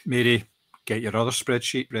Mary, get your other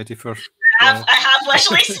spreadsheet ready for... I have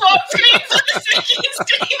literally swapped screens on the second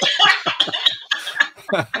screen.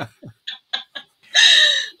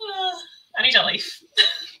 I need a life.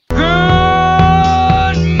 Good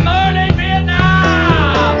morning,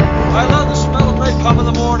 Vietnam! I love the smell of napalm in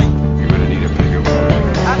the morning. You're gonna need a bigger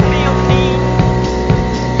boat. I feel need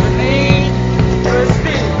for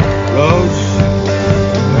speed. Roads?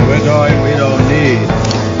 Where we're going, we don't need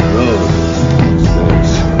roads.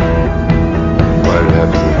 Snakes. Why did it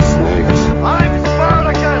have to be snakes? I'm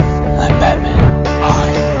Spartacus! I'm Batman.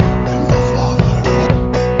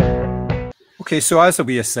 Okay, so as a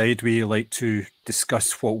wee aside, we like to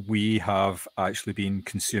discuss what we have actually been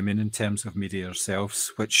consuming in terms of media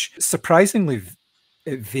ourselves, which surprisingly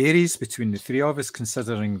it varies between the three of us,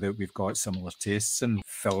 considering that we've got similar tastes in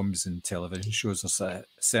films and television shows. There's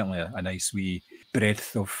certainly a nice wee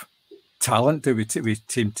breadth of talent that we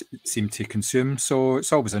seem to consume. So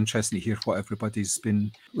it's always interesting to hear what everybody's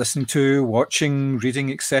been listening to, watching,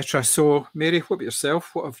 reading, etc. So, Mary, what about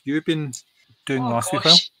yourself? What have you been doing last week?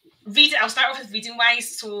 I'll start off with reading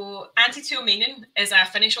wise. So Antti Tuominen is a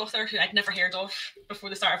Finnish author who I'd never heard of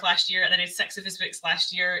before the start of last year, and I read 6 of his books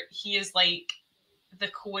last year. He is like the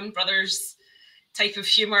Coen brothers type of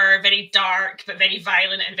humour, very dark but very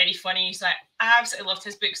violent and very funny. So I absolutely loved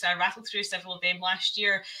his books. I rattled through several of them last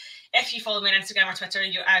year. If you follow me on Instagram or Twitter,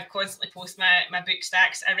 I constantly post my book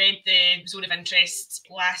stacks. I read The Zone of Interest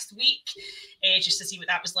last week just to see what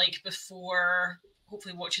that was like before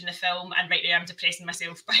hopefully watching the film, and right now I'm depressing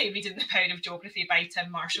myself by reading The Power of Geography by Tim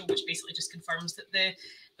Marshall, which basically just confirms that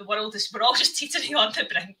the world is, we're all just teetering on the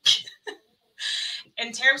brink.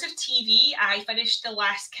 In terms of TV, I finished The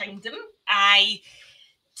Last Kingdom. I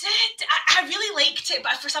really liked it,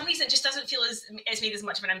 but for some reason it just doesn't feel as it's made as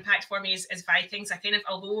much of an impact for me as Vikings.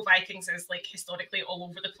 Although Vikings is like historically all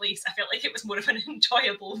over the place, I felt like it was more of an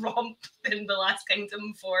enjoyable romp than The Last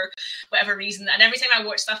Kingdom for whatever reason. And every time I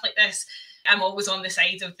watch stuff like this, I'm always on the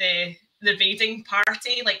side of the raiding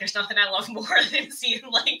party. Like, there's nothing I love more than seeing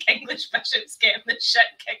like English bishops getting the shit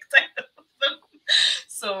kicked out of them.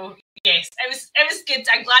 So yes, it was good.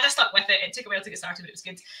 I'm glad I stuck with it. It took a while to get started, but it was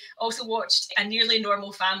good. Also watched A Nearly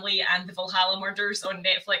Normal Family and The Valhalla Murders on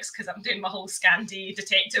Netflix because I'm doing my whole Scandi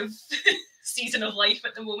detective season of life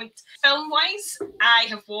at the moment. Film-wise, I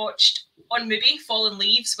have watched on Mubi Fallen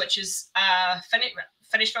Leaves, which is a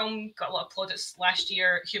Finnish film, got a lot of plaudits last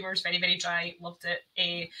year. Humour is very, very dry. Loved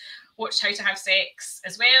it. Watched How to Have Sex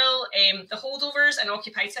as well. The Holdovers and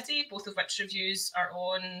Occupied City, both of which reviews are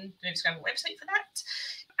on the Moviescramble website for that.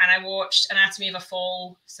 And I watched Anatomy of a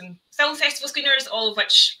Fall, some film festival screeners, all of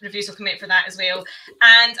which reviews will come out for that as well.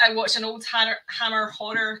 And I watched an old Hammer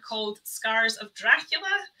horror called Scars of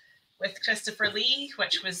Dracula with Christopher Lee,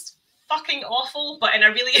 which was fucking awful, but in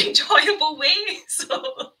a really enjoyable way. So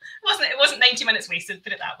it wasn't 90 minutes wasted,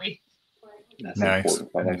 put it that way. That's nice.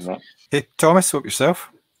 Important, isn't it? Hey, Thomas, what about yourself?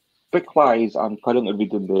 Book-wise, I'm currently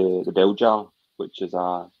reading the Bell Jar, which is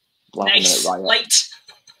a nice, riot. light.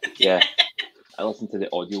 Yeah. I listened to the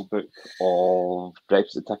audiobook of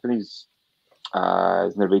Breakfast at Tiffany's.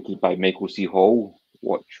 It's narrated by Michael C. Hall,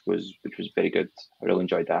 which was very good. I really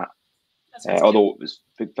enjoyed that. Although it was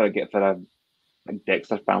for a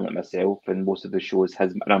Dexter fan like myself, and most of the shows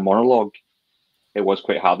has in a monologue, it was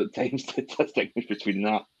quite hard at times to distinguish between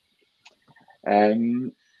that.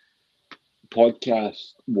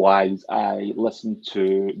 Podcast wise, I listened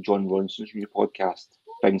to John Ronson's new podcast,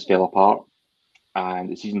 Things Fell Apart, and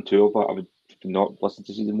the season 2 of it, I would not listen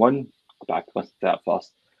to season 1, go back and listen to that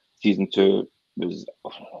first. Season 2 was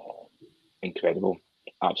incredible,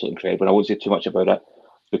 absolutely incredible. And I won't say too much about it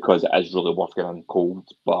because it is really worth getting cold,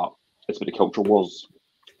 but it's about the culture wars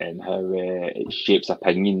and how it shapes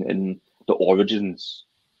opinion and the origins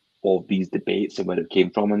of these debates and where it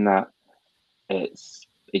came from, and that it's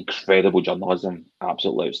incredible journalism,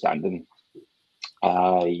 absolutely outstanding.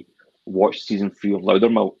 I watched season 3 of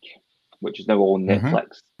Loudermilk, which is now on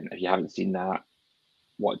Netflix. And if you haven't seen that,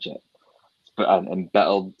 watch it. But an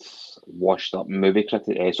embittered, washed up music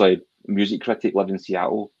critic living in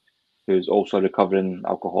Seattle, who's also a recovering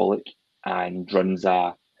alcoholic and runs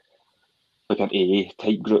an AA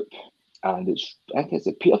type group. And I think it's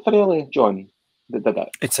Peter Farrelly, John, that did it.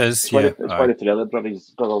 It is, It's yeah. one of the Farrelly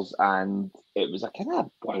brothers, and it was a kind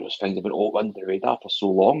of one of those things that been all under the radar for so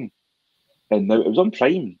long. And now it was on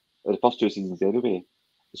Prime, the first 2 seasons anyway.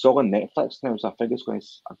 It's all on Netflix now, so I think it's going to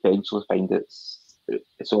eventually find its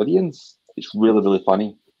audience. It's really, really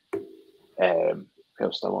funny. I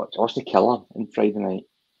watched The Killer on Friday night.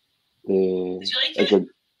 Did you like it?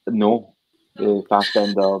 No, the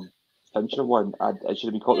Fassbender Fincher one. It should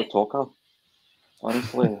have been called The Talker,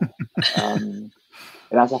 honestly.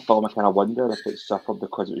 And as a film, I kind of wonder if it suffered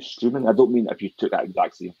because it was streaming. I don't mean if you took that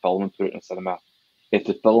exact same film and put it in cinema. If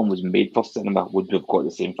the film was made for cinema, would we have got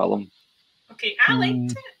the same film? Okay, I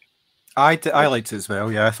liked it. I liked it as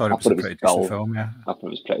well. Yeah, I thought it was a pretty decent film. Yeah, I thought it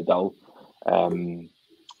was pretty dull. I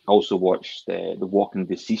also watched The Walking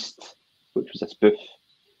Deceased, which was a spoof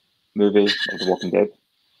movie of The Walking Dead.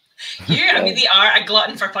 You really are a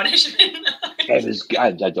glutton for punishment. It was. I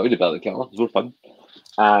enjoyed the killer. It was real fun.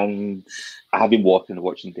 And I have been watching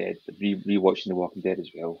rewatching The Walking Dead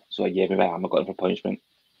as well. So yeah, maybe I'm a glutton for punishment.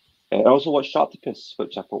 I also watched Sharktopus,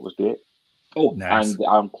 which I thought was great. Oh, nice. And The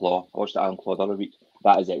Iron Claw. I watched The Iron Claw the other week.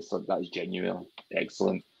 That is excellent. That is genuinely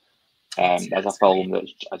excellent. There's a film that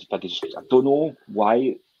I don't know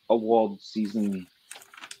why award season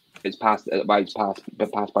it's passed. Why it's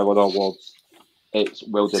been passed by other awards. It's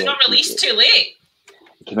well directed. It's not released too late.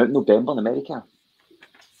 It came out in November in America.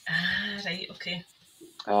 Ah, right, okay.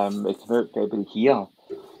 It came out February here,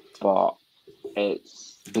 but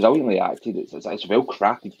it's brilliantly acted. It's a well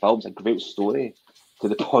crafted film. It's a great story to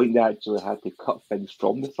the point they actually had to cut things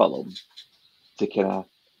from the film to kind of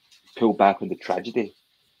pull back on the tragedy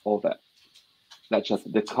of it.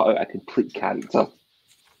 They cut out a complete character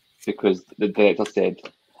because the director said,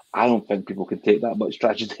 "I don't think people can take that much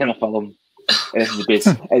tragedy in a film." And this is based.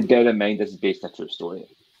 And bear in mind, this is based on a true story.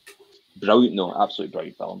 Brilliant, no, absolutely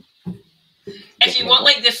brilliant film. If you want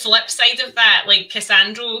like the flip side of that, like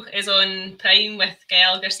Cassandro is on Prime with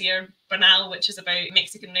Gael Garcia Bernal, which is about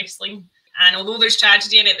Mexican wrestling. And although there's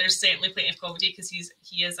tragedy in it, there's certainly plenty of comedy because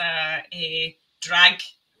he is a drag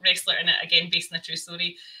wrestler in it, again based on a true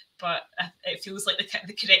story. But it feels like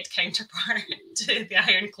the correct counterpart to the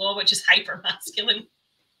Iron Claw, which is hyper masculine.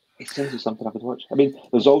 It sounds like something I could watch. I mean,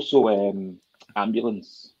 there's also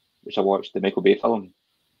Ambulance, which I watched, the Michael Bay film.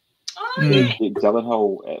 Oh yeah.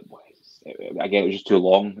 Gyllenhaal. Again, it was just too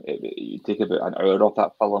long. You take about an hour off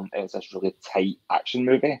that film, and it's this really tight action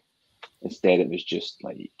movie. Instead, it was just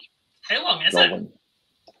like how long is it?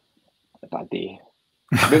 About a day.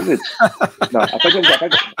 Maybe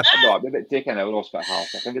take an hour off about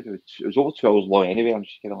half. I think it was over 2 hours long anyway. I'm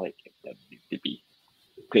just kind of like, maybe.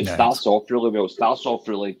 It starts off really well. It starts off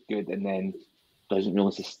really good, and then doesn't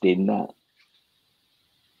really sustain that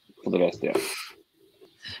for the rest of it.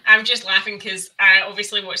 I'm just laughing because I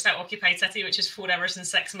obviously watched that Occupied City, which is 4 hours and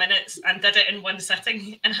 6 minutes, and did it in one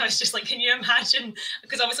sitting. And I was just like, can you imagine?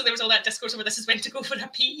 Because obviously there was all that discourse over this is when to go for a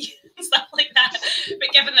pee and stuff like that.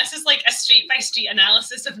 But given this is like a street-by-street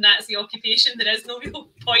analysis of Nazi occupation, there is no real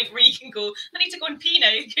point where you can go, I need to go and pee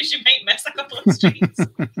now, because you might miss a couple of streets.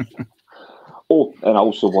 Oh, and I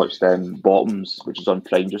also watched Bottoms, which is on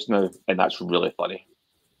Prime just now, and that's really funny.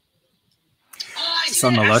 Oh, it's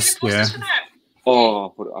on the list, yeah. Oh, I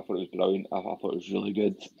thought it was brilliant. I thought it was really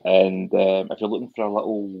good. And if you're looking for a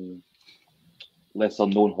little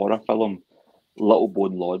lesser-known horror film, Little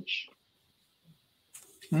Bone Lodge.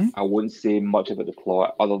 I won't say much about the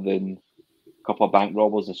plot other than a couple of bank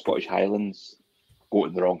robbers in the Scottish Highlands go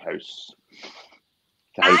to the wrong house.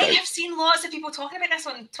 I have seen lots of people talking about this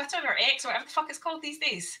on Twitter or X or whatever the fuck it's called these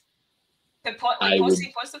days. But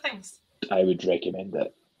positive things. I would recommend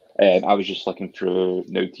it. I was just looking through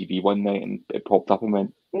Now TV one night and it popped up and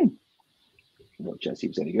went, watch it, see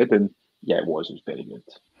if it's any good. And yeah, it was very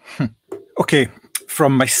good. Okay,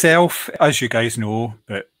 from myself, as you guys know,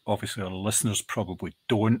 but obviously our listeners probably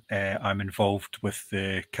don't, I'm involved with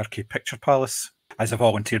the Kirky Picture Palace. As a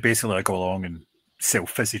volunteer, basically I go along and sell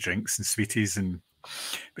fizzy drinks and sweeties and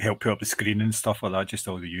help put up the screen and stuff like that, just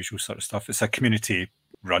all the usual sort of stuff. It's a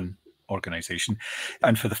community-run organisation,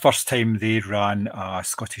 and for the first time they ran a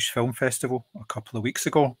Scottish Film Festival a couple of weeks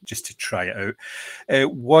ago just to try it out.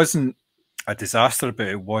 It wasn't a disaster, but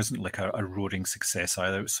it wasn't like a roaring success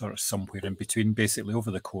either. It was sort of somewhere in between. Basically,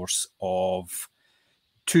 over the course of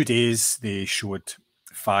 2 days they showed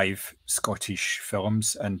 5 Scottish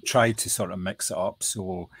films and tried to sort of mix it up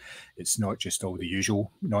so it's not just all the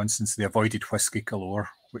usual nonsense. They avoided Whiskey Galore,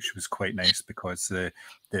 which was quite nice because the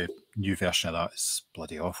new version of that is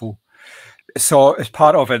bloody awful. So as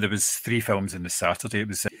part of it, there was 3 films in the Saturday. It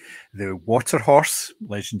was The Water Horse,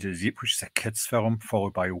 Legend of the Deep, which is a kids film,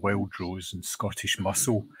 followed by Wild Rose and Scottish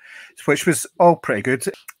Muscle, which was all pretty good.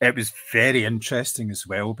 It was very interesting as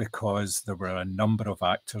well because there were a number of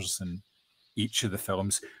actors in each of the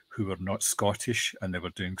films who were not Scottish and they were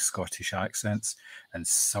doing Scottish accents, and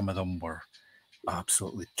some of them were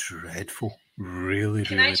absolutely dreadful. Really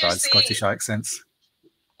bad Scottish accents.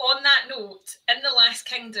 On that note, in The Last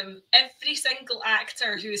Kingdom, every single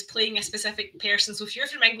actor who is playing a specific person, so if you're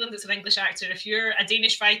from England, it's an English actor. If you're a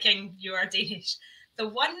Danish Viking, you are Danish. the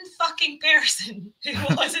one fucking person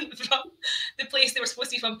who wasn't from the place they were supposed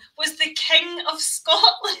to be from was the King of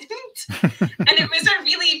Scotland. And it was a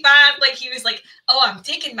really bad, like, he was like, oh, I'm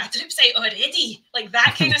taking my trips out already. Like,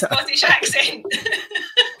 that kind of Scottish accent.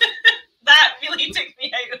 That really took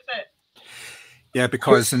me out of it. Yeah,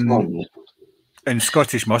 because in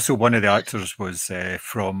Scottish Muscle, one of the actors was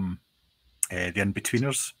from the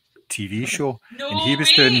In-Betweeners TV show. No and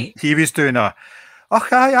way. he was doing a, oh,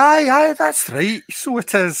 aye, that's right. So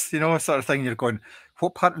it is, you know, sort of thing. You're going,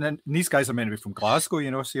 what part? And these guys are meant to be from Glasgow,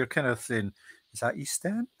 you know, so you're kind of saying, is that East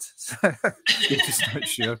End? You're just not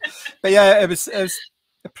sure. But yeah, it was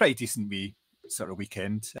a pretty decent wee sort of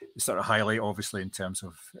weekend. The sort of highlight, obviously, in terms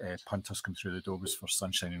of punters come through the door was for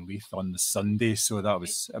Sunshine and Leith on the Sunday. So it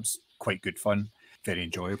was quite good fun, very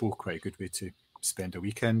enjoyable, quite a good way to spend a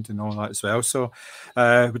weekend and all that as well. So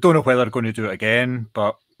we don't know whether they're going to do it again,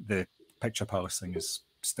 but the Picture Palace thing is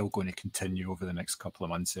still going to continue over the next couple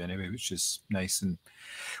of months anyway, which is nice. And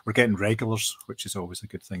we're getting regulars, which is always a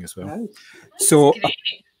good thing as well. Nice. So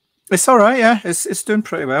it's all right, yeah. It's doing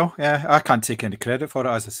pretty well. Yeah, I can't take any credit for it,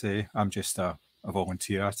 as I say. I'm just a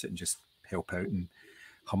volunteer at it and just help out and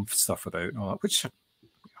humph stuff about and all that, which I'm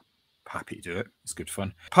happy to do it. It's good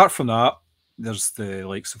fun. Apart from that, there's the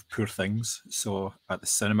likes of Poor Things. So at the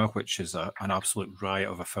cinema, which is an absolute riot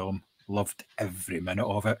of a film. Loved every minute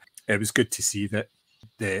of it. It was good to see that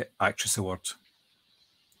the Actress Award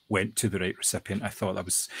went to the right recipient. I thought that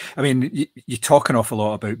was, I mean, you talk an awful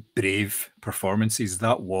lot about brave performances.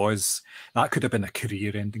 That could have been a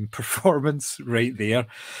career-ending performance right there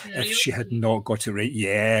if she had not got it right.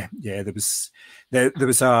 Yeah, there was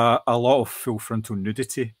a lot of full frontal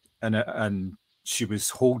nudity in it, and she was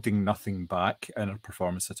holding nothing back in her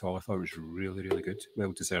performance at all. I thought it was really, really good,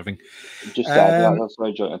 well deserving. Just to add to that, that's why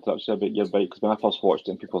I joined in touch about your bike, because when I first watched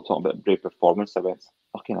it and people were talking about brave performance, I went,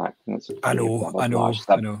 fucking acting. It's I know.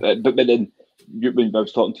 But then when I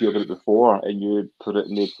was talking to you about it before and you put it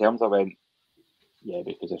in those terms, I went, yeah,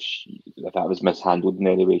 because if that was mishandled in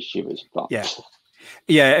any way, she was fucked.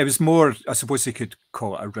 Yeah, it was more, I suppose you could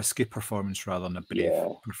call it a risky performance rather than a brave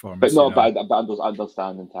performance. But no, but I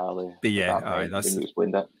understand entirely. But yeah, that's when you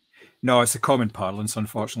explained it. No, it's a common parlance,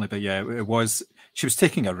 unfortunately. But yeah, she was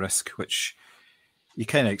taking a risk, which you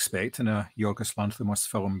kind of expect in a Yorgos Lanthimos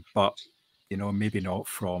film, but you know, maybe not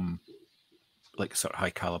from like a sort of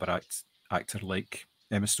high caliber actor like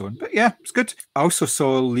Emma Stone. But yeah, it's good. I also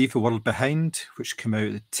saw Leave the World Behind, which came out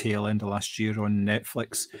at the tail end of last year on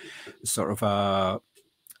Netflix. It's sort of a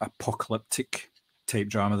apocalyptic type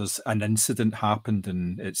drama. There's an incident happened,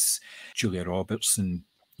 and it's Julia Roberts and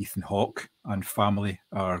Ethan Hawke and family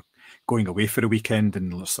are going away for a weekend,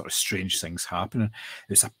 and sort of strange things happening.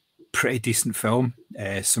 It's a pretty decent film.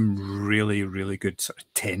 Some really, really good sort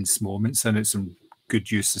of tense moments in it. Some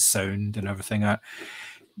good use of sound and everything. I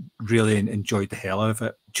really enjoyed the hell out of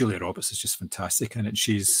it. Julia Roberts is just fantastic in it.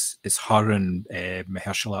 It's her and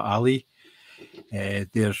Mahershala Ali.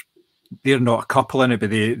 They're not a couple in it, but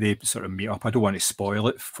they sort of meet up. I don't want to spoil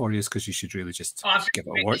it for you because you should really just give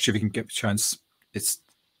it a watch if you can get a chance. It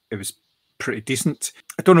was pretty decent.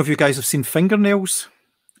 I don't know if you guys have seen Fingernails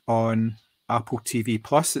on Apple TV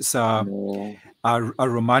Plus. It's a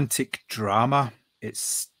romantic drama.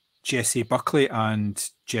 It's Jessie Buckley and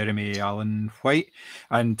Jeremy Allen White,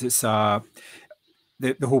 and it's the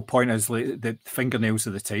whole point is like the fingernails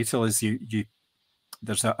of the title is you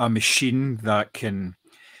there's a machine that can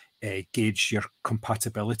gauge your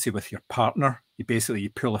compatibility with your partner. You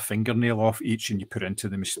pull a fingernail off each and you put it into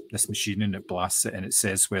this machine and it blasts it and it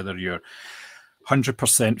says whether you're 100%,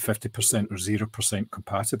 50% or 0%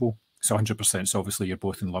 compatible. So 100% is obviously you're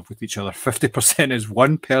both in love with each other. 50% is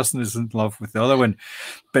one person is in love with the other one,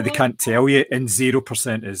 but they can't tell you. And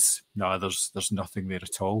 0% is, no, there's nothing there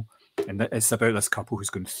at all. And it's about this couple who's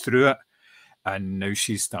going through it. And now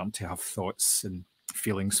she's starting to have thoughts and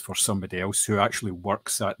feelings for somebody else who actually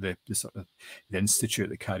works at the sort of the institute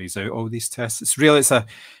that carries out all these tests. It's a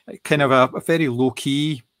kind of a very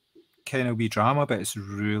low-key kind of wee drama, but it's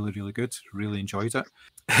really, really good. Really enjoyed it.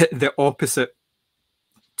 The opposite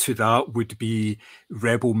to that would be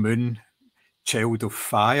Rebel Moon, Child of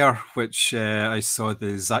Fire, which I saw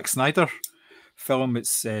the Zack Snyder film.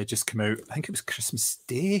 It's just come out, I think it was Christmas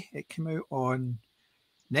Day. It came out on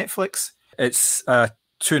Netflix. It's a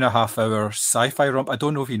 2.5-hour sci-fi romp. I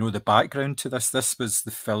don't know if you know the background to this. This was the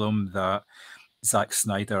film that Zack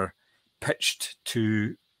Snyder pitched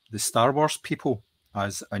to the Star Wars people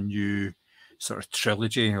as a new sort of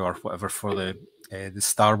trilogy or whatever for the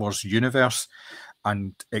Star Wars universe,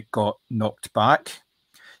 and it got knocked back.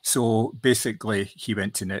 So basically he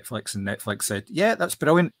went to Netflix and Netflix said, yeah, that's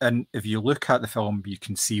brilliant. And if you look at the film, you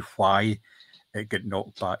can see why it got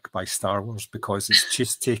knocked back by Star Wars, because it's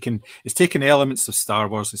just taken elements of Star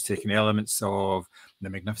Wars, it's taken elements of the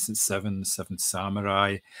Magnificent Seven, the Seven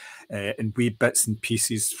Samurai, and wee bits and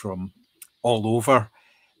pieces from all over,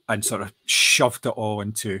 and sort of shoved it all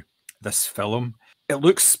into this film. It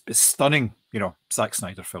looks stunning. Zack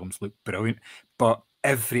Snyder films look brilliant, but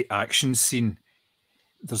every action scene,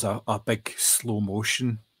 there's a big slow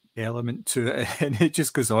motion element to it, and it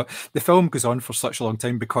just goes on. The film goes on for such a long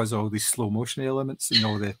time because of all these slow motion elements and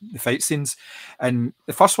all the fight scenes. And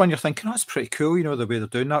the first one, you're thinking, oh, that's pretty cool, the way they're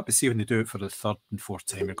doing that. But see, when they do it for the third and fourth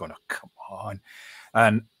time, you're going, oh, come on.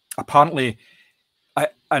 And apparently, I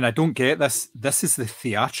don't get this. This is the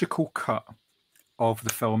theatrical cut of the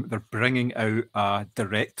film. They're bringing out a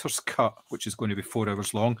director's cut, which is going to be 4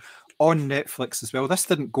 hours long, on Netflix as well. This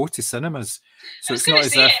didn't go to cinemas, so it's not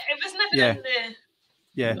as if it was nothing in the.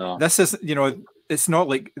 Yeah, no. This is, it's not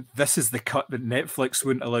like this is the cut that Netflix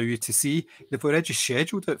wouldn't allow you to see. They've already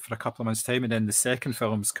scheduled it for a couple of months' time, and then the second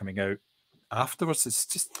film's coming out afterwards. It's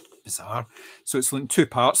just bizarre. So it's in 2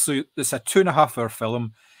 parts. So it's a 2.5-hour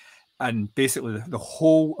film, and basically the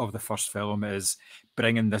whole of the first film is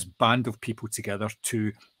bringing this band of people together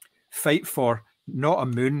to fight for not a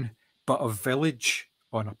moon, but a village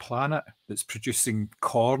on a planet that's producing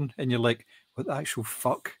corn. And you're like, what the actual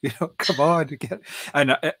fuck? Come on.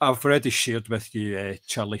 And I've already shared with you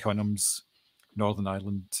Charlie Hunnam's Northern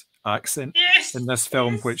Ireland accent in this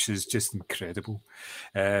film, which is just incredible.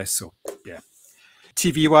 So, yeah.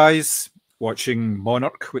 TV-wise, watching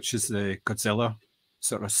Monarch, which is the Godzilla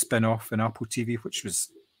sort of spin-off in Apple TV, which was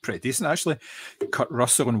pretty decent, actually. Kurt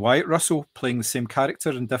Russell and Wyatt Russell playing the same character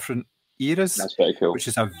in different eras. That's very cool. Which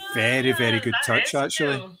is a very, very good touch,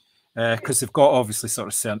 actually. Cool. Because they've got obviously sort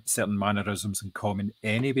of certain mannerisms in common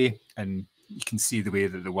anyway, and you can see the way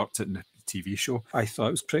that they worked it in the TV show. I thought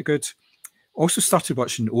it was pretty good. Also started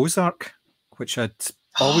watching Ozark, which had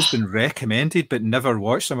always been recommended but never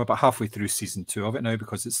watched. I'm about halfway through season 2 of it now,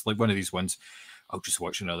 because it's like one of these ones, I'll just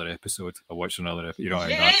watch another episode. I'll watch another episode,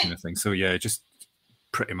 that kind of thing. So yeah, just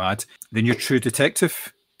pretty mad. The new True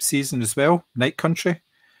Detective season as well, Night Country.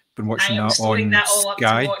 Been watching that on that all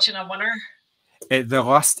Sky. Up to watching a winner. The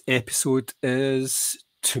last episode is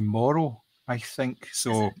tomorrow, I think.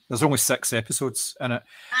 So there's only 6 episodes in it.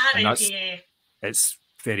 It's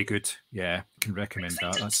very good. Yeah, I can recommend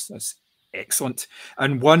that. That's excellent.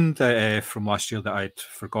 And one that from last year that I'd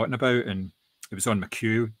forgotten about, and it was on my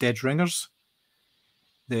queue, Dead Ringers,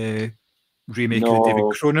 the remake of the David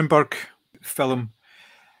Cronenberg film.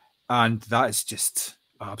 And that is just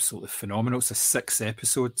absolutely phenomenal. It's a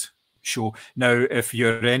 6-episode show. Now, if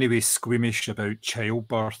you're anyway squeamish about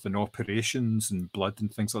childbirth and operations and blood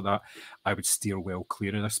and things like that, I would steer well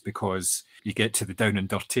clear of this, because you get to the down and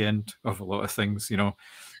dirty end of a lot of things.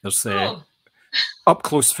 There's up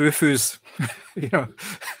close foo-foos,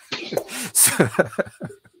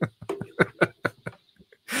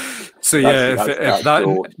 so yeah, if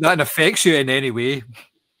that affects you in any way.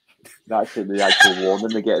 That's the actual warning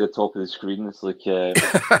they get at the top of the screen. It's like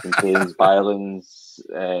contains violence,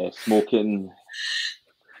 smoking,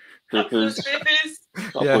 up close.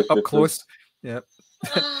 Up close. Yeah.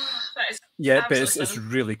 Yeah, but it's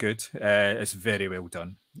really good. It's very well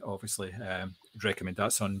done. Obviously, I'd recommend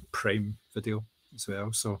that's on Prime Video as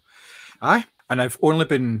well. So, and I've only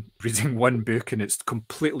been reading one book, and it's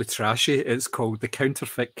completely trashy. It's called The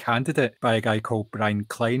Counterfeit Candidate by a guy called Brian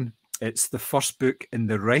Klein. It's the first book in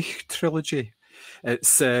the Reich trilogy.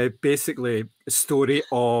 It's basically a story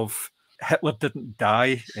of Hitler didn't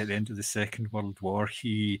die at the end of the Second World War.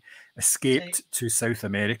 He escaped to South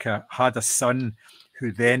America, had a son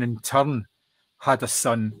who then in turn had a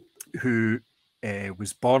son who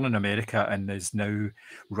was born in America and is now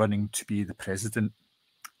running to be the president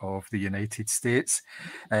of the United States.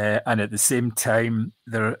 And at the same time,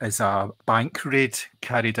 there is a bank raid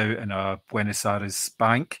carried out in a Buenos Aires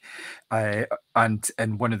bank. And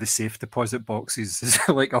in one of the safe deposit boxes is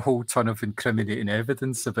like a whole ton of incriminating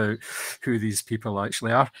evidence about who these people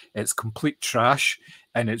actually are. It's complete trash,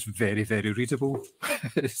 and it's very, very readable.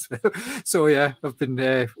 So yeah, I've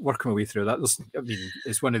been working my way through that.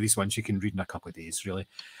 It's one of these ones you can read in a couple of days, really.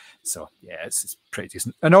 So yeah, it's pretty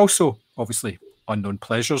decent. And also, obviously, Unknown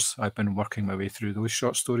Pleasures. I've been working my way through those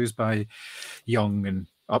short stories by young and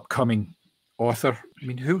upcoming author.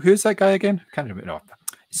 Who's that guy again? I can't remember. No,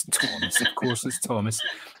 it's Thomas. Of course, it's Thomas.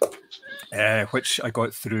 Which I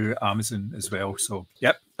got through Amazon as well. So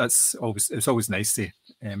yep, it's always nice to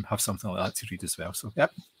have something like that to read as well. So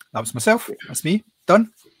yep, that was myself. That's me.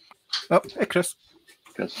 Done. Oh, hey Chris.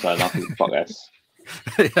 Chris, fuck this.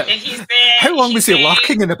 Yeah. He's there. How long was he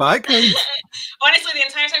lurking in the background? Honestly, the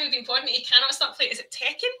entire time we've been podding, he cannot stop playing. Is it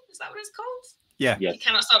Tekken? Is that what it's called? Yeah. Yeah. He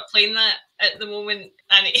cannot stop playing that at the moment,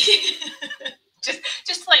 and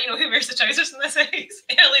just to let you know who wears the trousers in this house.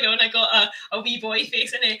 Earlier on, I got a wee boy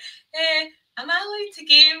face in it. Am I allowed to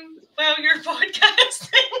game while you're podcasting?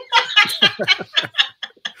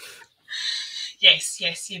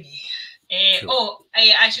 Yes, you may. Cool.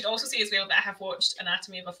 I should also say as well that I have watched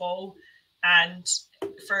Anatomy of a Fall, and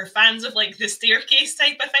for fans of like the staircase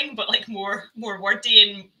type of thing, but like more wordy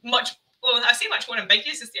and much more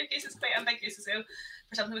ambiguous. The staircase is quite ambiguous as well.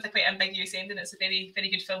 For something with a quite ambiguous ending, it's a very, very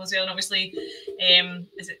good film as well. And obviously,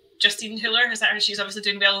 is it Justine Huller? Is that her? She's obviously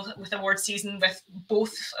doing well with awards season with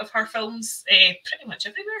both of her films, pretty much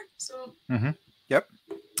everywhere. So, Yep,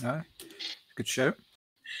 good show.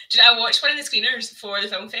 Did I watch one of the screeners for the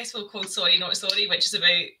film festival called Sorry Not Sorry, which is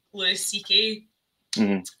about Louis C.K.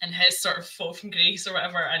 And his sort of fall from grace or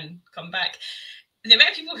whatever and come back. The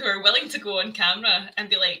amount of people who are willing to go on camera and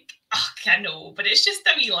be like, oh, I know, but it's just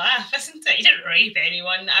a wee laugh, isn't it? He didn't rape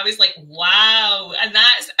anyone. I was like, wow. And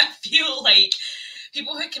I feel like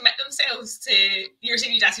people who commit themselves to, you're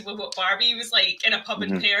saying you'd ask people what Barbie was like in a pub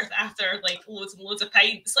in Perth after like loads and loads of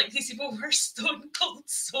pints. Like these people were stone cold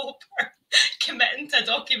sober, committing to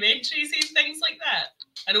documentaries and things like that.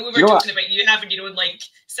 I know we were talking about you having your own like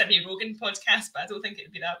Simi Rogan podcast, but I don't think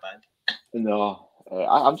it'd be that bad. No,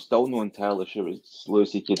 I'm still not entirely sure it was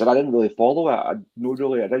Louis C.K. I didn't really follow it. I didn't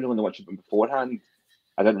really know much about him beforehand.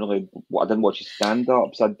 I didn't watch his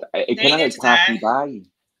stand-ups. It kind of passed me by.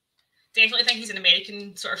 Definitely think he's an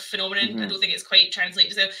American sort of phenomenon. I don't think it's quite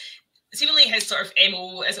translated. So seemingly his sort of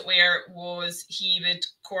MO, as it were, was he would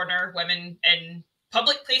corner women in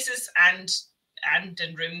public places and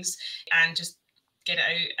in rooms and just get it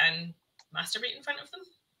out and masturbate in front of them.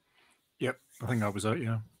 Yep, I think that was it,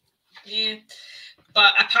 yeah. Yeah.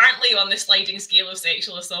 But apparently on the sliding scale of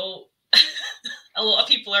sexual assault, a lot of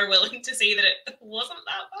people are willing to say that it wasn't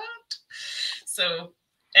that bad. So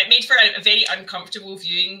it made for a very uncomfortable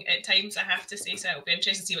viewing at times, I have to say. So it'll be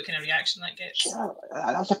interesting to see what kind of reaction that gets. Yeah,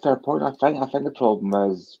 that's a fair point. I think the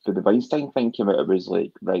problem is when the Weinstein thing came out, it was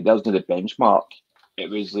like, right, there's no the benchmark. It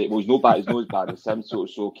was like, well, it's not as bad as Sims, so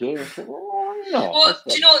it's okay. It's like, no. Well,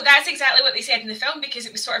 do you know, that's exactly what they said in the film, because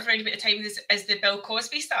it was sort of around about the time as the Bill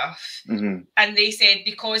Cosby stuff. And they said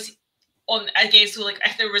because so like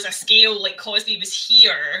if there was a scale, like Cosby was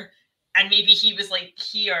here and maybe he was like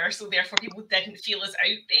here, so therefore people didn't feel as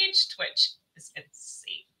outraged, which is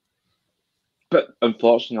insane. But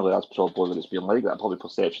unfortunately, that's probably what it's been like, that probably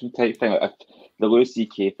perception type thing. If the Louis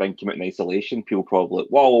C.K. thing came out in isolation, people probably,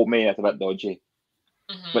 whoa, mate, it's a bit dodgy.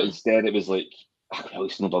 But instead it was like, well,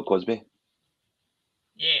 it's not Bill Cosby.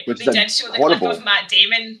 Yeah, which they did show the horrible clip of Matt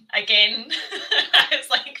Damon again. It's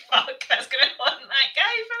like, fuck, that's going to haunt that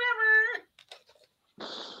guy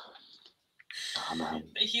forever. Oh, man.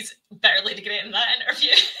 He's bitterly regretting that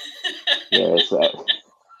interview. Yes.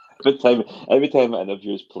 Every time an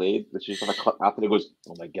interview is played, there's just a clip after it goes,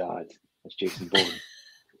 oh my god, it's Jason Bourne.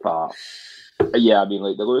 But yeah, I mean,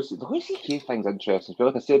 like the Louis C.K. thing's interesting.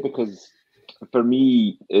 Like I said, because for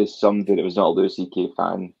me, as somebody that was not a Louis C.K.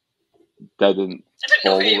 fan, I didn't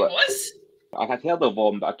know who he was. I had heard of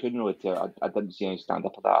him, but I couldn't really tell. I didn't see any stand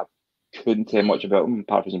up of that. I couldn't tell much about him,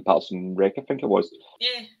 apart from Parks and Rec, I think it was.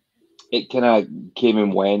 Yeah. It kind of came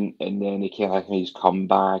and went, and then he kind of he's come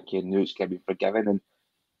back, and now it's going to be forgiven. And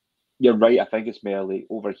you're right, I think it's merely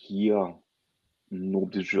over here.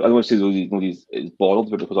 Nobody's. I don't want to say nobody's is bothered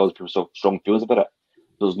about it because all these people have so strong feelings about it.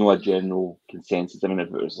 There's no a general consensus. I mean, if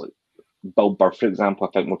it was like Bill Burr, for example,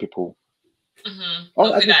 I think more people.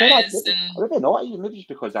 Maybe not even maybe just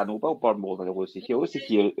because I know Bill Burr more than Louis C.K. Louis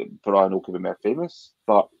C.K. for all I know could be more famous,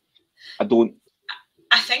 but I don't.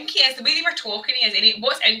 I think he is. The way they were talking is, and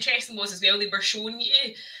what's interesting was as well, they were showing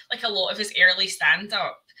you like a lot of his early stand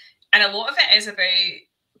up, and a lot of it is about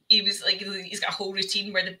he was like he's got a whole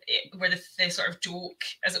routine where the sort of joke,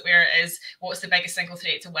 as it were, is what's the biggest single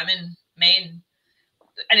threat to men.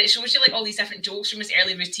 And it shows you like all these different jokes from his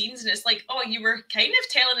early routines, and it's like, oh, you were kind of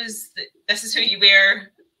telling us that this is who you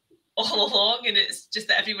were all along, and it's just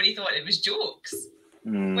that everybody thought it was jokes,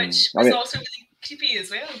 which was also really creepy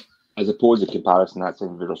as well. As opposed to comparison, that's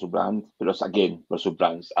in Russell Brand, but Russell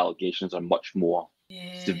Brand's allegations are much more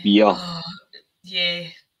severe.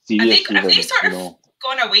 Serious. Have they sort of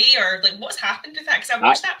gone away, or like what's happened with that? Because I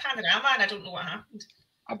watched that Panorama and I don't know what happened.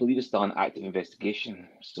 I believe it's still an active investigation.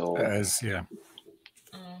 So it is, yeah.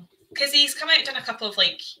 Because he's come out and done a couple of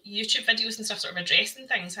like YouTube videos and stuff, sort of addressing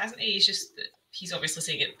things, hasn't he? He's just he's obviously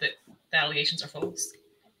saying that the allegations are false,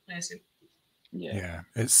 I assume. Yeah.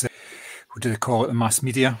 It's what do they call it? The mass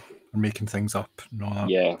media are making things up and all that.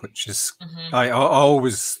 Yeah, which is I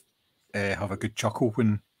always have a good chuckle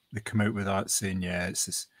when they come out with that, saying it's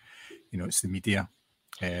this, it's the media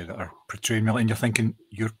that are portraying me, and you're thinking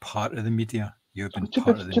you're part of the media. You've been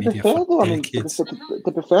part of the media for decades. To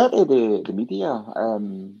be fair to the media,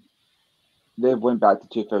 they went back to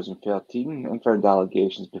 2013 and found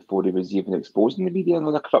allegations before he was even exposed in the media and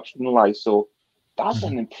other corruption and lies. So that's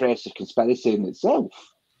an impressive conspiracy in itself.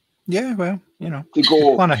 Yeah, well, to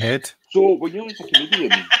go plan ahead. So when you're a comedian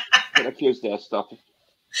that accused of stuff,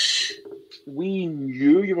 we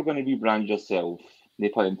knew you were going to rebrand yourself, no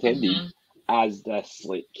pun intended, as this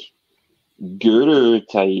like guru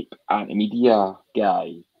type anti-media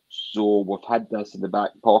guy. So we've had this in the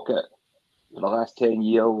back pocket for the last 10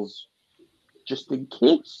 years, just in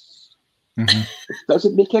case. It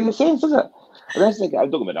doesn't make any sense, does it? And that's like, I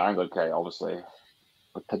don't get me wrong, okay, obviously,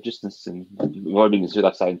 but just and we've already been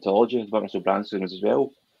considered Scientology, but also brand owners as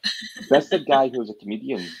well. That's the guy who was a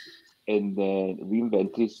comedian and then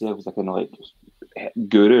reinvented himself as a kind of like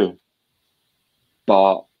guru,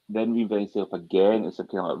 but then reinvented himself again as a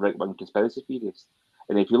kind of like right-wing conspiracy theorist.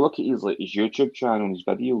 And if you look at his YouTube channel and his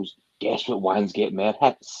videos, guess what ones get more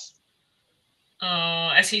hits?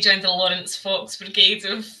 Oh, as he joined the Lawrence Fox brigade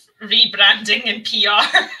of rebranding and PR.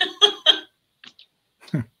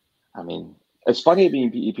 I mean, it's funny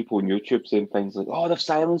being people on YouTube saying things like, "Oh, they've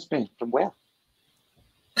silenced me." From where?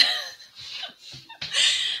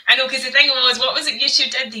 I know, because the thing was, what was it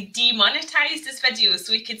YouTube did? They demonetized his videos,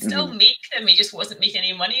 so he could still make them. He just wasn't making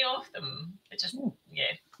any money off them. It just,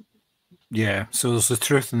 Yeah, so there's the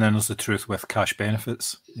truth, and then there's the truth with cash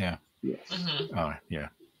benefits. Yeah. Yes. Oh, yeah.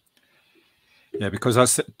 Yeah, because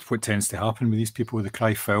that's what tends to happen with these people. They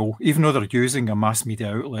cry foul, even though they're using a mass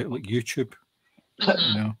media outlet like YouTube.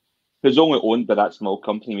 Who's only owned by that small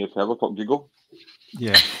company we've heard of, Google.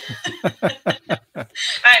 Yeah.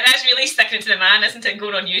 Right, that's really sticking to the man, isn't it?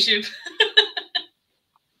 Going on YouTube.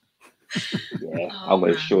 I'm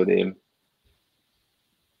going to show them.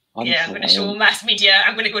 Honestly, I'm going to show mass media.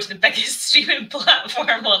 I'm going to go to the biggest streaming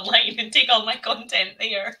platform online and take all my content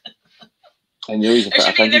there. There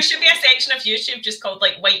should be a section of YouTube just called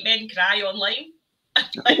like "White Men Cry Online."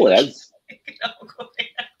 Probably is.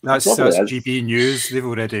 That's GB News. They've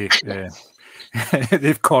already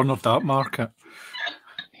they've cornered that market.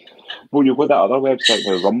 Well, you've got that other website,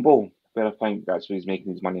 the Rumble, where I think that's where he's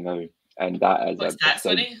making his money now, and that is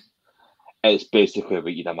funny? It's basically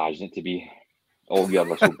what you'd imagine it to be. All your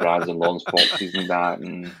little brands and Lawrence Foxes and that,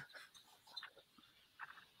 and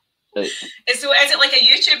so is it like a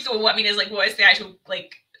YouTube though? What I mean is like, what is the actual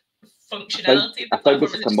like functionality? I think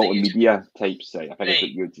it's a multimedia type site. I think it's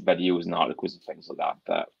like YouTube videos and articles and things like that.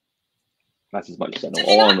 But that's as much as I know. Did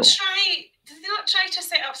they not try to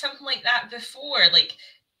set up something like that before? Like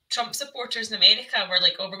Trump supporters in America were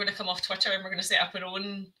like, "Oh, we're going to come off Twitter and we're going to set up our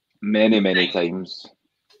own." Many times.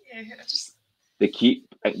 Yeah, They keep.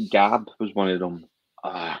 Gab was one of them.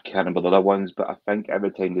 I can't remember the other ones, but I think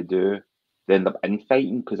every time they do, they end up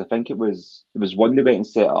infighting because I think there was one they went and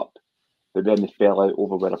set up, but then they fell out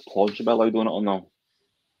over whether porn should be allowed on it or not.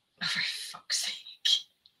 Oh, for fuck's sake!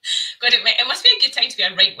 God, it must be a good time to be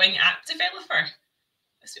a right-wing app developer.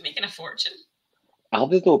 Must be making a fortune. Are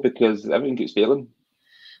they though? Because everything keeps failing.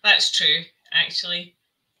 That's true, actually.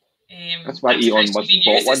 That's why Elon Musk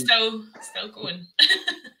bought one. Still going.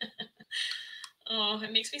 Oh,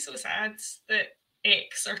 it makes me so sad that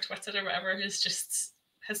X or Twitter or whatever is just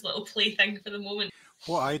his little plaything for the moment.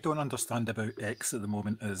 What I don't understand about X at the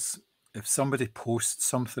moment is if somebody posts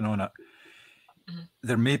something on it,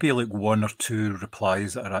 there may be like one or two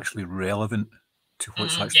replies that are actually relevant to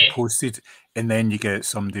what's actually posted, and then you get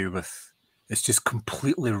somebody with it's just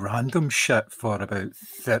completely random shit for about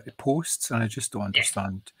 30 posts, and I just don't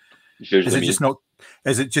understand. Is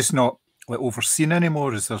it just not like overseen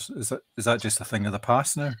anymore? Is that just a thing of the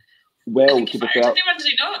past now? Well, to be fair, not?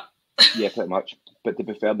 Yeah, pretty much. But to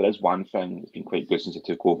be fair, there is one thing that's been quite good since it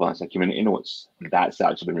took over. It's like community notes. That's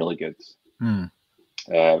actually been really good. And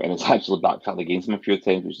it's actually backfired against them a few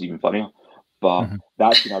times, which is even funnier. But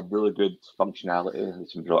that's been a really good functionality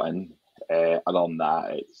that's been brought in. Other than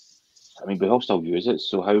that, we all still use it,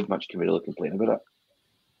 so how much can we really complain about it?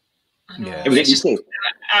 Yeah.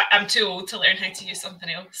 I'm too old to learn how to use something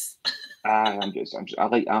else. I'm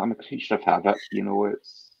a creature of habit,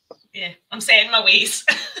 Yeah, I'm set in my ways.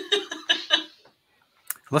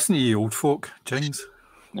 Listen to you old folk, James.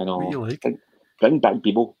 I know. What do you like? Bring back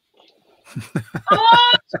people.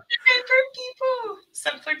 Oh, remember people.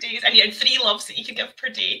 Simpler days. And you had 3 loves that you could give per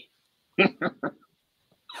day.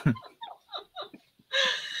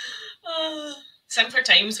 Simpler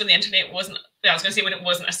times when the internet wasn't. I was going to say when it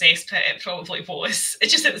wasn't a cesspit, it probably was. It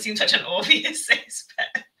just didn't seem such an obvious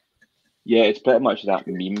cesspit. Yeah, it's pretty much that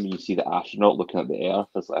meme. You see the astronaut looking at the Earth.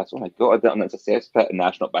 It's like, oh my god, and it's a cesspit, and the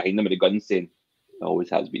astronaut behind them with a gun saying, "It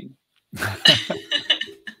always has been."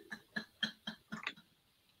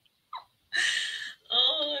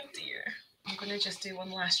 Oh dear. I'm going to just do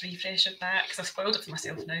one last refresh of that because I've spoiled it for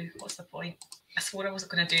myself now. What's the point? I swore I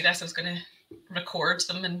wasn't going to do this. I was going to record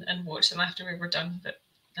them and watch them after we were done, but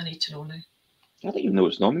I need to know now. I don't even know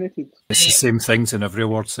it's nominated. It's the same things in every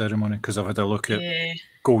award ceremony because I've had a look at Yeah.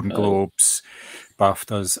 Golden Globes,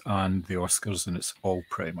 BAFTAs, and the Oscars, and it's all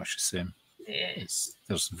pretty much the same. Yeah.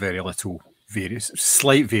 There's very little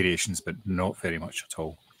slight variations, but not very much at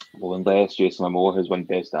all. Well, unless Jason Momoa has won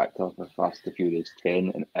Best Actor for Fast and Furious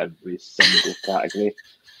 10 in every single category.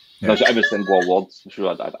 Yeah. Not every single awards. I'm sure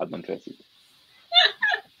I'd be interested.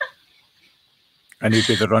 And he'd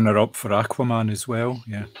be the runner-up for Aquaman as well,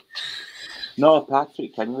 yeah. No,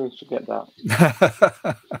 Patrick Kingley should get that.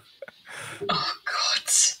 Oh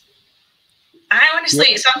God. I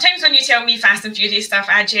honestly, sometimes when you tell me Fast and Furious stuff,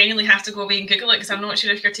 I genuinely have to go away and Google it because I'm not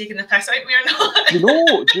sure if you're taking the piss out of me or not.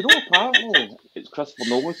 Do you know apparently it's Christopher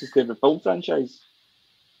Nolan's favourite film franchise?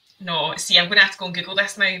 No, see, I'm going to have to go and Google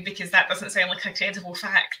this now because that doesn't sound like a credible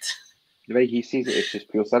fact. The way he sees it, it's just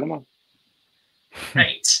pure cinema.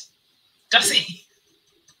 Right. Does he?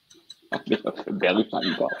 I can barely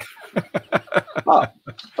find that.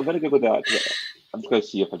 I'm going to Google that. I'm just going to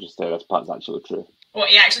see if I just say this part's actually true. What,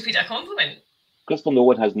 he actually paid it a compliment? Christopher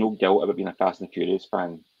Nolan has no guilt about being a Fast and Furious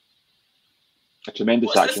fan. A tremendous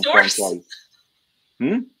What's action the source?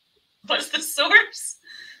 franchise. What's the source?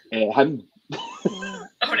 Him. Oh,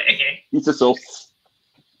 right, okay. He's the source.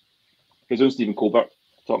 His own Stephen Colbert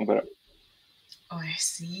talking about it. Oh, I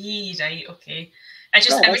see. Right, okay.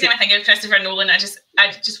 Every time I think of Christopher Nolan, I just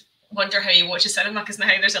wonder how he watches cinema because now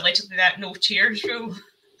there's allegedly that no chairs rule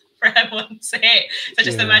for him on set. So I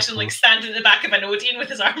just imagine like standing at the back of an Odeon with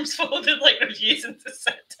his arms folded, like refusing to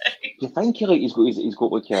sit down. Do you think he's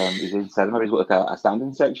got like he's in cinema? He's got like a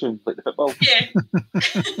standing section like the football. Yeah.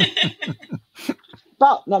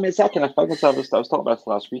 But no, I mean, it's that kind of thing. I was talking about this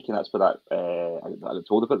last week, and that's what I got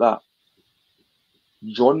told about that.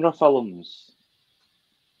 Genre films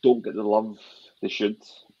don't get the love they should.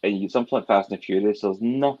 And you get something like Fast and Furious, there's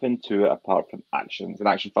nothing to it apart from action. It's an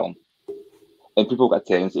action film. And people got a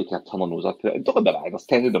tendency to kind of turn their nose up at it. Don't get me wrong, there's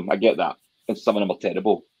 10 of them, I get that. And some of them are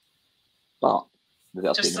terrible. But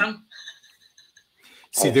Just some.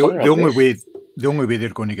 See, the only way they're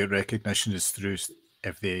going to get recognition is through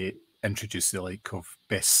if they introduce the like of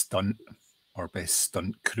best stunt or best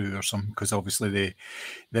stunt crew or something, because obviously they're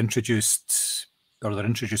introducing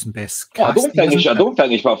best casting. I don't think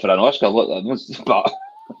they should up for an Oscar. But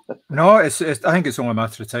no, I think it's only a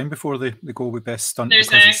matter of time before they go with best stunt. There's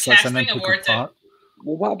because a it's such an casting integral award. part.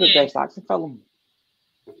 Well, what about best action film?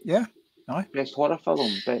 Yeah, aye. Best horror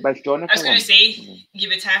film, best genre film. I was going to say you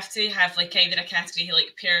would have to have like either a category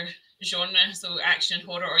like per genre, so action and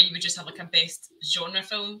horror, or you would just have like a best genre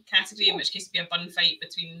film category, in which case it'd be a bun fight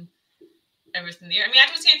between everything there. I mean, I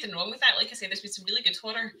don't see anything wrong with that. Like I said, there's been some really good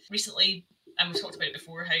horror recently, and we've talked about it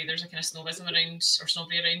before, how there's a kind of snobism around or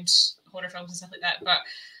snobbery around horror films and stuff like that. But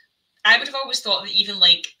I would have always thought that even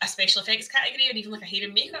like a special effects category or even like a hair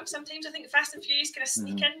and makeup, sometimes I think Fast and Furious kind of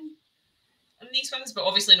sneak in these ones. But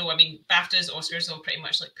obviously, no, I mean, BAFTAs, Oscars, all pretty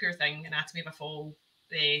much like pure thing. Anatomy of a Fall,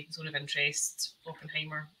 the Zone of Interest,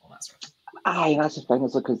 Oppenheimer, all that sort of thing. Aye, that's the thing.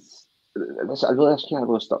 It's like, this kind of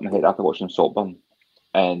really stuck in my head after watching Saltburn.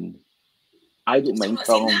 And I don't mind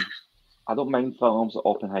films. I don't mind films like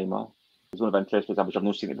Oppenheimer, Zone of Interest, for example, which I've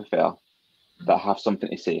not seen it before, that have something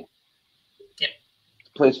to say. Yep.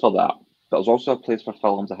 Place for that. But there's also a place for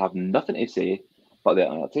films that have nothing to say, but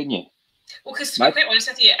they're entertaining you. Well, because to be quite honest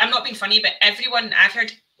with you, I'm not being funny, but I've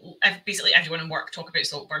heard basically everyone in work talk about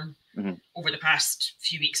Saltburn over the past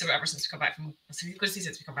few weeks or whatever since we come back from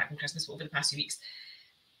Christmas, but over the past few weeks.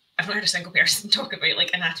 I've not heard a single person talk about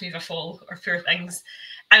like Anatomy of a Fall or Poor Things.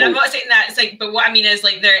 And I'm not saying that it's like, but what I mean is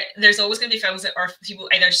like there's always going to be films that people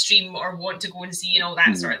either stream or want to go and see and all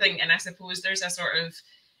that sort of thing. And I suppose there's a sort of,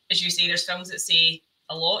 as you say, there's films that say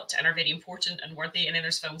a lot and are very important and worthy, and then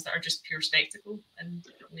there's films that are just pure spectacle. And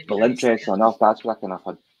well, interesting enough, that's where I kind of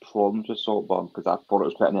had problems with Saltburn because I thought it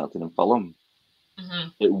was quite an entertaining film.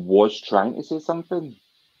 It was trying to say something.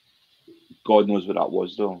 God knows what that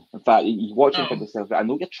was, though. In fact, you watch it and think to yourself, I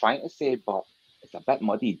know you're trying to say, but it's a bit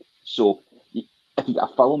muddied. So if you get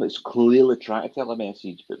a film that's clearly trying to tell a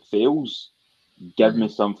message but fails, give me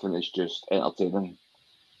something that's just entertaining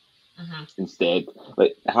instead.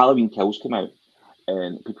 Like Halloween Kills came out,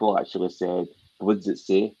 and people actually said, "What does it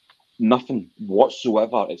say?" Nothing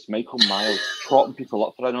whatsoever. It's Michael Myers chopping people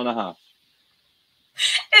up for an hour and a half.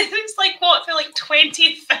 It's like what, the like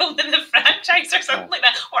 20th film in the franchise or something like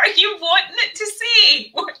that. What are you wanting it to say?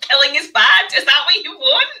 What, killing is bad? Is that what you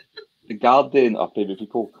want? The Guardian are favourite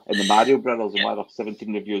people, and the Mario Brothers and whatever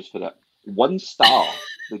 17 reviews for it. 1 star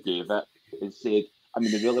they gave it and said, I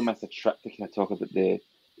mean, they really missed a trick to kind of talk about the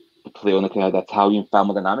play on the kind of the Italian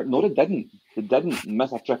family dynamic. No, they didn't. They didn't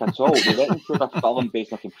miss a trick at all. They went into a film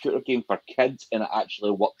based on a computer game for kids, and it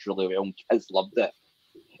actually worked really well, and kids loved it.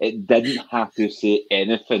 It didn't have to say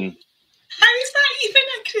anything. How is that even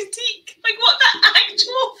a critique? Like, what the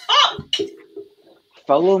actual fuck?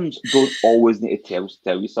 Films don't always need to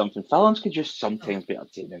tell you something. Films could just sometimes be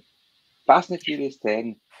entertaining. Fast and Furious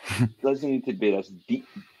 10 doesn't need to be this deep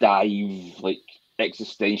dive, like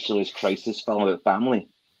existentialist crisis film about family.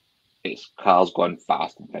 It's cars going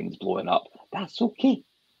fast and things blowing up. That's okay.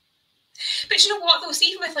 But you know what though? See,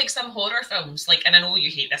 even with like some horror films, like, and I know you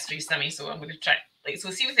hate this phrase, Sammy, so I'm going to try. Like, so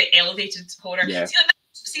see with the elevated horror. Yeah.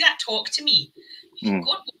 See that Talk to Me. You can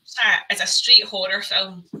go and watch that as a straight horror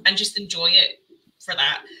film and just enjoy it for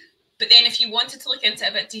that. But then if you wanted to look into it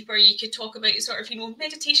a bit deeper, you could talk about sort of, you know,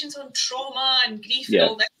 meditations on trauma and grief and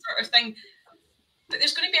all that sort of thing. But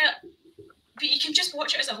there's going to be but you can just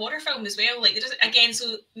watch it as a horror film as well. Like, there doesn't, again,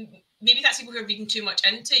 so maybe that's people who are reading too much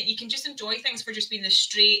into it. You can just enjoy things for just being the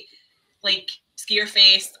straight, like, scare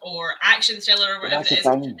fest or action thriller or whatever it is.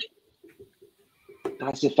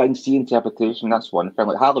 That's the thing. See, interpretation, that's one thing.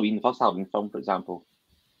 Like Halloween, the first Halloween film, for example,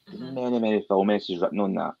 many film messages written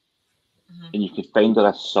on that. And you could find all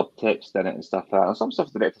this subtext in it and stuff like that. And some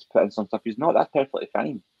stuff the director's put in, some stuff he's not. That's perfectly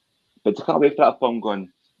fine. But to come away from that film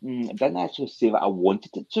going, it didn't actually say what I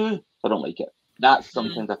wanted it to, I don't like it. That's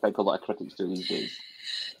something I think a lot of critics do these days.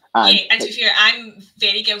 And, yeah, and to be fair, I'm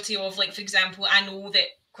very guilty of, like, for example, I know that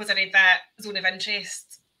because I read that Zone of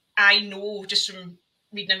Interest, I know just from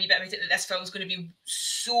reading a wee bit about it that this film is going to be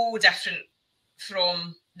so different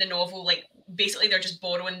from the novel. Like, basically they're just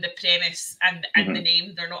borrowing the premise and the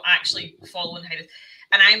name. They're not actually following how.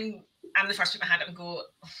 And I'm the first to put my hand up and go,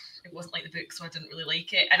 oh, it wasn't like the book, so I didn't really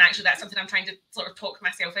like it. And actually, that's something I'm trying to sort of talk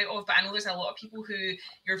myself out of. But I know there's a lot of people who,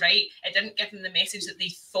 you're right, it didn't give them the message that they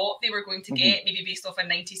thought they were going to get, maybe based off a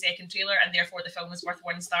 90-second trailer, and therefore the film was worth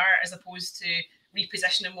 1 star, as opposed to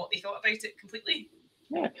repositioning what they thought about it completely.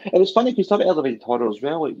 Yeah, and it's funny because you talk about elevated horror as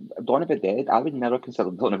well. Like Dawn of the Dead, I would never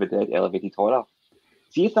consider Dawn of the Dead elevated horror.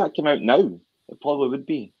 See, if that came out now, it probably would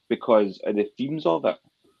be, because of the themes of it.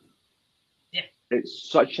 Yeah.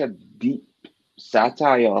 It's such a deep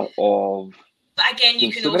satire of. But again,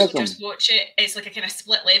 you can also just watch it. It's like a kind of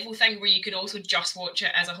split level thing where you can also just watch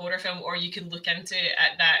it as a horror film, or you can look into it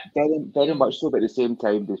at that. Very much so, but at the same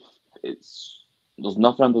time, there's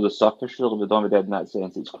nothing under the surface really with Dawn of the Dead in that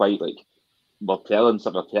sense. It's quite like we're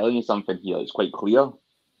telling you something here. It's quite clear.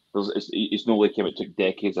 It's not like it took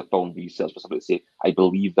decades of film research for somebody to say, I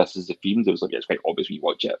believe this is the themes. It was like, it's quite obvious when you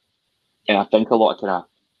watch it. And I think a lot of kind of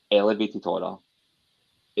elevated horror,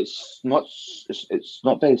 it's not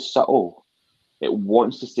very subtle. It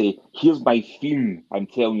wants to say, here's my theme. I'm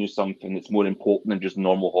telling you something that's more important than just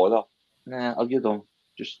normal horror. Nah, I'll give them.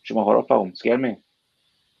 Just show my horror film. Scare me.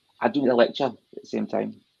 I do need a lecture at the same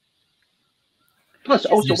time. Plus,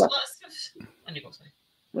 also,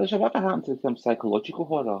 what happened to some psychological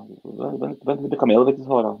horror? When did it become elevated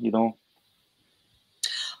horror, you know?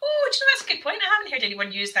 Oh, do you know, that's a good point. I haven't heard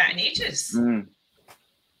anyone use that in ages.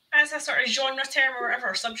 As a sort of genre term or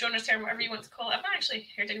whatever, sub-genre term, whatever you want to call it. I've not actually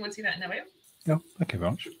heard anyone say that in a while. No, thank you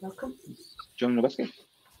very much. Welcome. John the whiskey.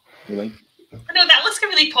 You like? I know, that looks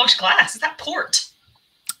like a really posh glass. Is that port?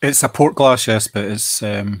 It's a port glass, yes, but it's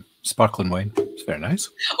sparkling wine. It's very nice.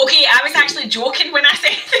 Okay, I was actually joking when I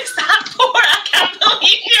said it's that port. I can't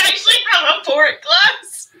believe you actually have a port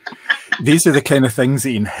glass. These are the kind of things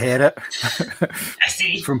that you inherit I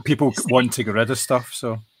see. from people wanting to get rid of stuff.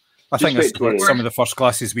 So I think this is some of the first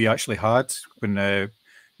glasses we actually had when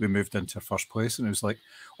we moved into our first place, and it was like,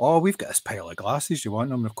 oh, we've got this pile of glasses, you want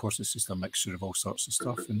them? And of course, it's just a mixture of all sorts of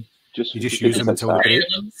stuff, and you just use them until they're great.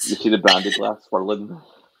 You see the brandy glass swirling.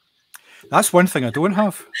 That's one thing I don't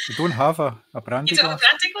have. I don't have a brandy glass. You don't have a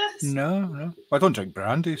brandy glass? No. I don't drink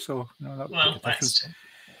brandy, so no, that would make a difference. That's true.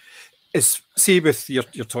 It's, see, with you're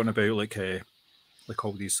talking about like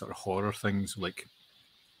all these sort of horror things, like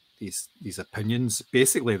these opinions.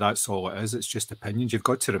 Basically, that's all it is. It's just opinions. You've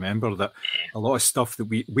got to remember that a lot of stuff that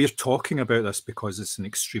we're talking about this because it's an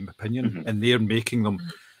extreme opinion, and they're making them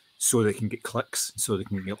so they can get clicks, so they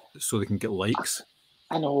can get likes.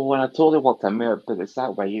 I know, and I totally worked in there, but it's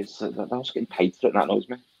that way. It's they're also getting paid for it, and that annoys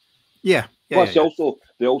me. Yeah. Plus,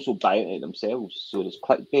 they also buy it themselves, so there's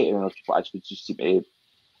clickbait, and there's people actually just seem to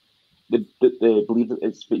they believe that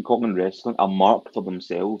it's what you call in wrestling a mark for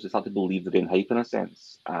themselves. They start to believe they're in hype in a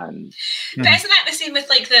sense, and But isn't that the same with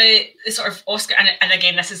like the sort of Oscar? And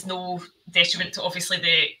again, this is no detriment to obviously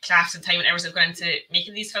the craft and time and hours that have gone into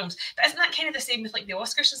making these films. But isn't that kind of the same with like the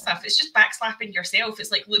Oscars and stuff? It's just backslapping yourself.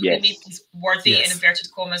 It's like, look, we made these worthy in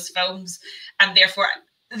inverted commas films, and therefore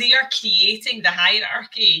they are creating the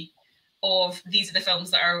hierarchy of these are the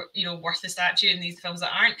films that are, you know, worth the statue and these are the films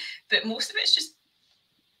that aren't. But most of it's just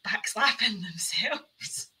backslapping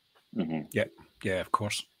themselves. Yeah, of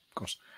course.